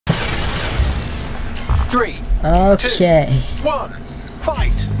3, Okay. 2, 1,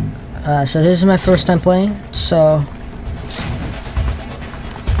 fight! So this is my first time playing, so...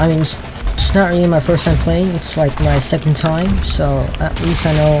 I mean, it's not really my first time playing, it's like my second time, so at least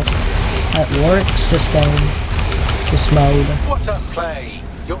I know how it works, this game, this mode. What a play!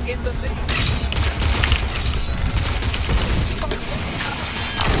 You're in the lead!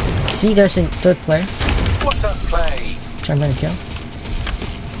 See, there's a third player, What a play! which I'm gonna kill.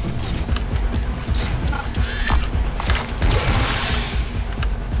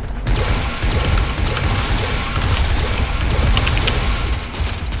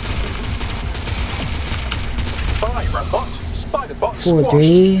 Robot, Spider-Bot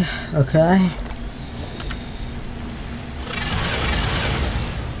 4D, okay.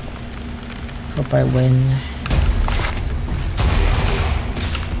 Hope I win.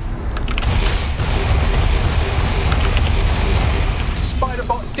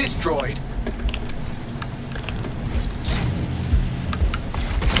 Spider-Bot destroyed.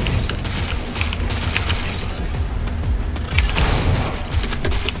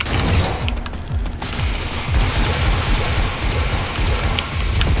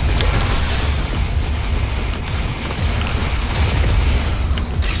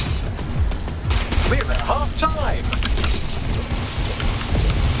 Half-time.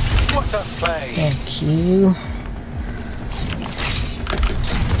 What a play. Thank you.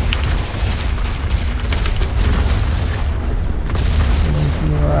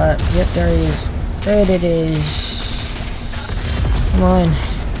 Yep, there it is. There it is. Come on.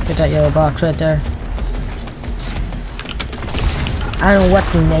 Get that yellow box right there. I don't know what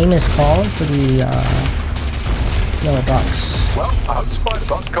the name is called for the yellow box. Well, I hope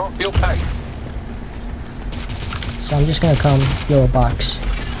Spider-Bots can't feel pain. So I'm just gonna come yellow box,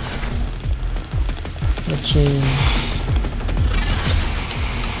 which is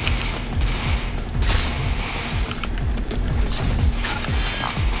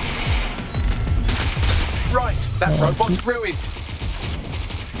right. That robot's ruined.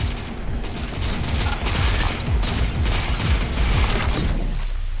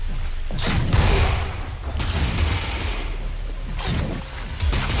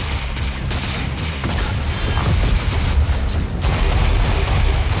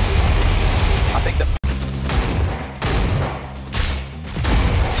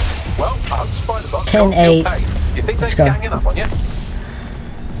 Well, I hope Spider-Bots can't feel pain. You think they're ganging up on you?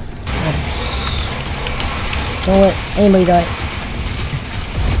 Don't let anybody die.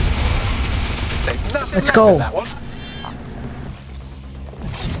 Let's go. That one.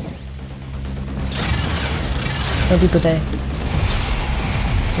 No people there.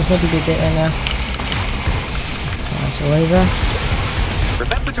 There's no people there right now. That's a laser.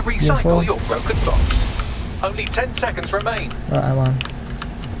 Remember to recycle your broken box. Only 10 seconds remain. Oh, I won.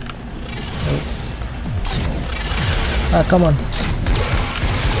 Oh, come on.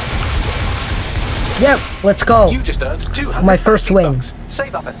 Yep, let's go. You just earned 200 my first win. bucks.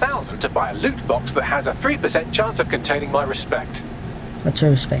 Save up 1,000 to buy a loot box that has a 3% chance of containing my respect. What's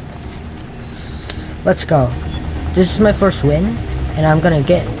your respect? Let's go. This is my first win, and I'm gonna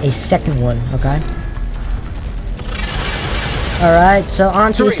get a second one, okay? Alright, so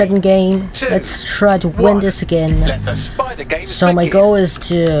on to the second game. Let's try to win this again. Let the spider games so my begin. goal is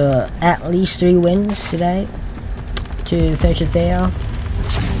to at least 3 wins today to finish it there.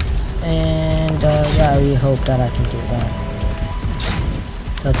 And yeah, we hope that I can do that.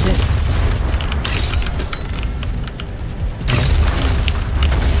 That's it.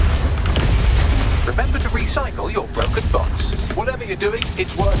 Remember to recycle your broken box. Whatever you're doing,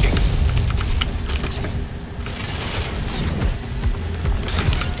 it's working.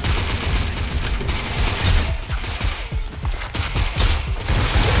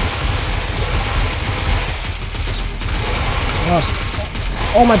 Lost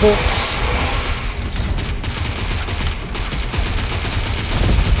all my bullets.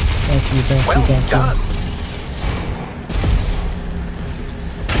 Thank you. Done.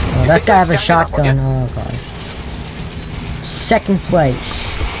 Oh, that guy has a shotgun. Oh god. Second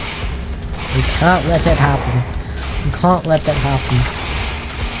place. We can't let that happen. We can't let that happen.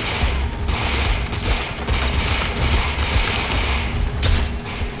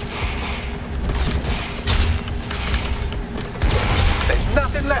 There's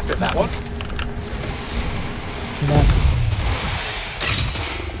nothing left of that one. No.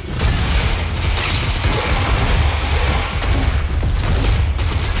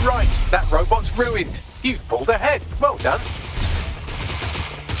 Right, that robot's ruined. You've pulled ahead. Well done.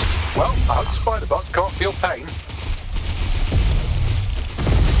 Well, I hope Spider-Bots can't feel pain.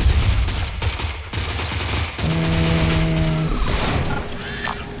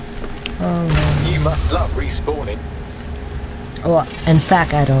 Oh no. You must love respawning. Well, in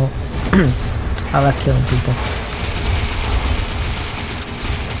fact, I don't. I like killing people.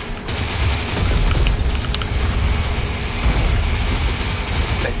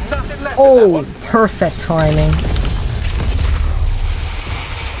 There's nothing left in that Oh, one. perfect timing.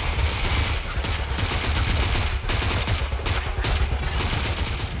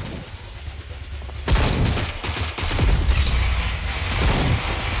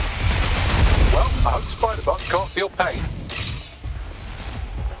 Well, I hope Spider-Bot can't feel pain.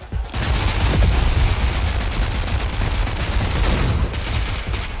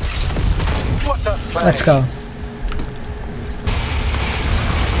 What a play. Let's go.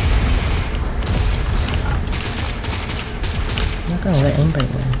 I'm not gonna let anybody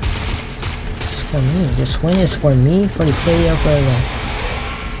win. It's for me. This win is for me, for the player, for the...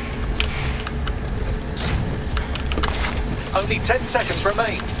 Only 10 seconds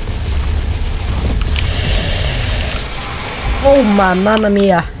remain. Oh my mamma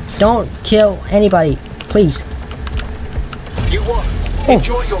mia. Don't kill anybody, please. You won. Oh,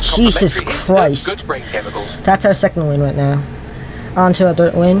 Enjoy your Jesus complimentary instant Christ. good brain chemicals. That's our second win right now. On to our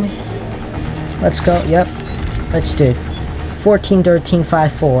third win. Let's go. Yep. Let's do it. 14, 13,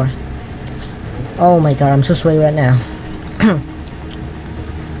 5, 4. Oh my god, I'm so sweaty right now.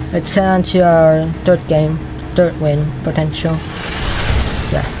 Let's head on to our third game. Third win potential.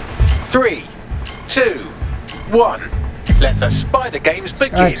 Yeah. 3, 2, 1. Let the spider games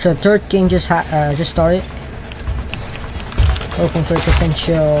begin. Alright, so third game just started. Hoping for a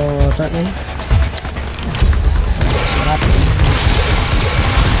potential third win.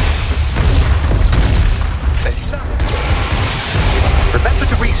 Remember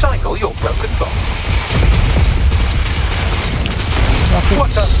to recycle your broken box.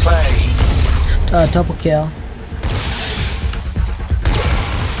 What a play! Double kill.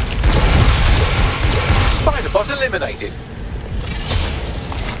 Spider-Bot eliminated.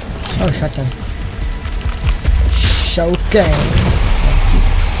 Oh, shotgun. Shotgun.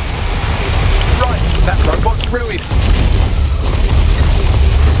 Right, that robot's ruined.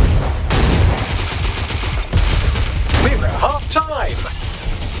 We're at half time.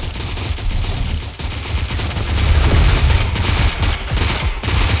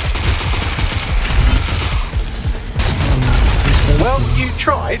 Well, you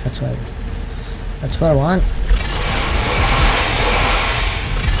tried. That's what I want.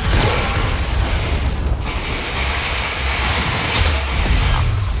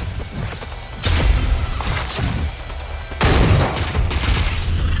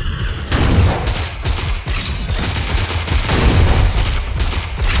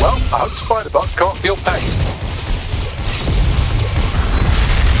 Well, I hope Spider-Bot can't feel pain.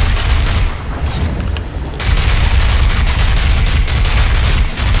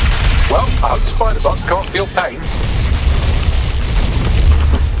 Well, I hope Spider-Bot can't feel pain.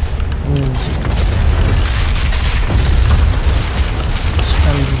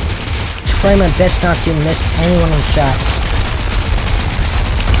 Try my best not to miss any one of the shots.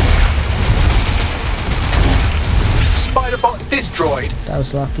 Spider-Bot destroyed. That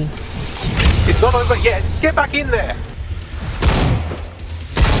was lucky. It's not over yet. Get back in there.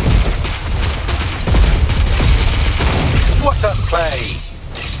 What a play.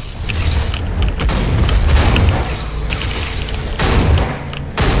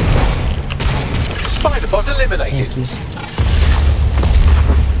 Spider-Bot eliminated. Thank you.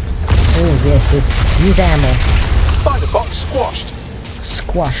 Oh yes, use ammo. Spider-Bot squashed.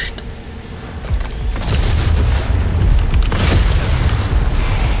 Squashed.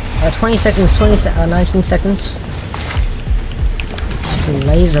 Uh, 20 seconds, 19 seconds. The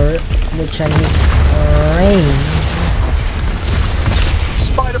laser, which I need range.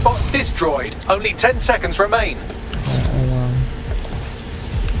 Spider-Bot destroyed. Only 10 seconds remain.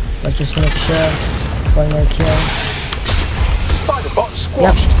 But just make sure one more kill. Spider-Bot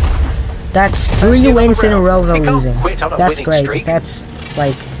squashed. Yep. That's 3 wins in a row we're You can't losing. quit on a That's winning great. streak. That's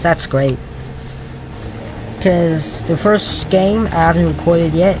great. Because the first game I haven't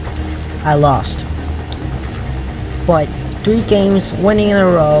recorded yet, I lost. But 3 games winning in a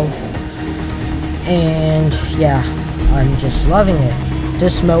row, and yeah, I'm just loving it.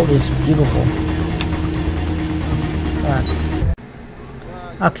 This mode is beautiful.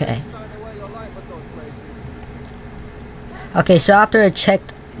 Okay. Okay, so after I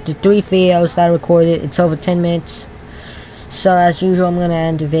checked the 3 videos that I recorded, it's over 10 minutes. So as usual, I'm gonna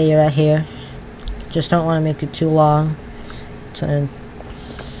end the video right here. Just don't want to make it too long.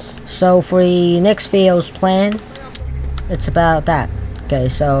 So for the next video's plan, it's about that. Okay,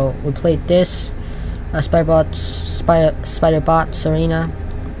 so we played this Spider-Bot's Arena.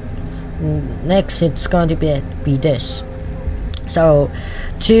 next it's going to be this. So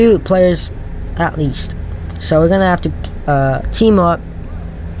 2 players at least. So we're gonna have to team up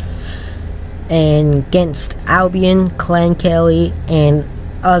and against Albion, Clan Kelly, and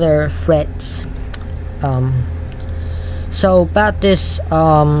other threats. So about this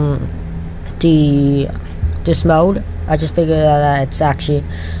this mode, I just figured out that it's actually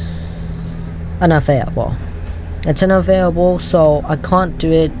unavailable. It's unavailable, so I can't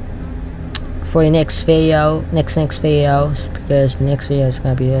do it for the next video, next video, because the next video is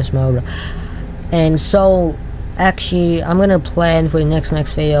gonna be this mode. And so actually I'm gonna plan for the next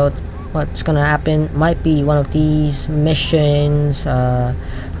video what's gonna happen. Might be one of these missions. I'm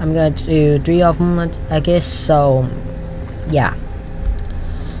gonna do 3 of them, I guess. So yeah,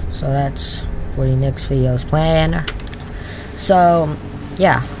 so that's for the next video's plan. So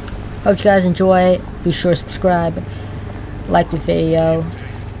yeah, hope you guys enjoy. Be sure to subscribe, like the video,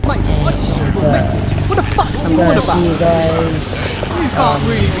 Mate, I just saw your messages. What the fuck are I'm you on gonna about? see you guys You can't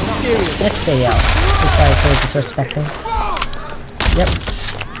really be serious. next video. Just like disrespecting. Yep.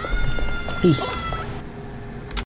 Peace.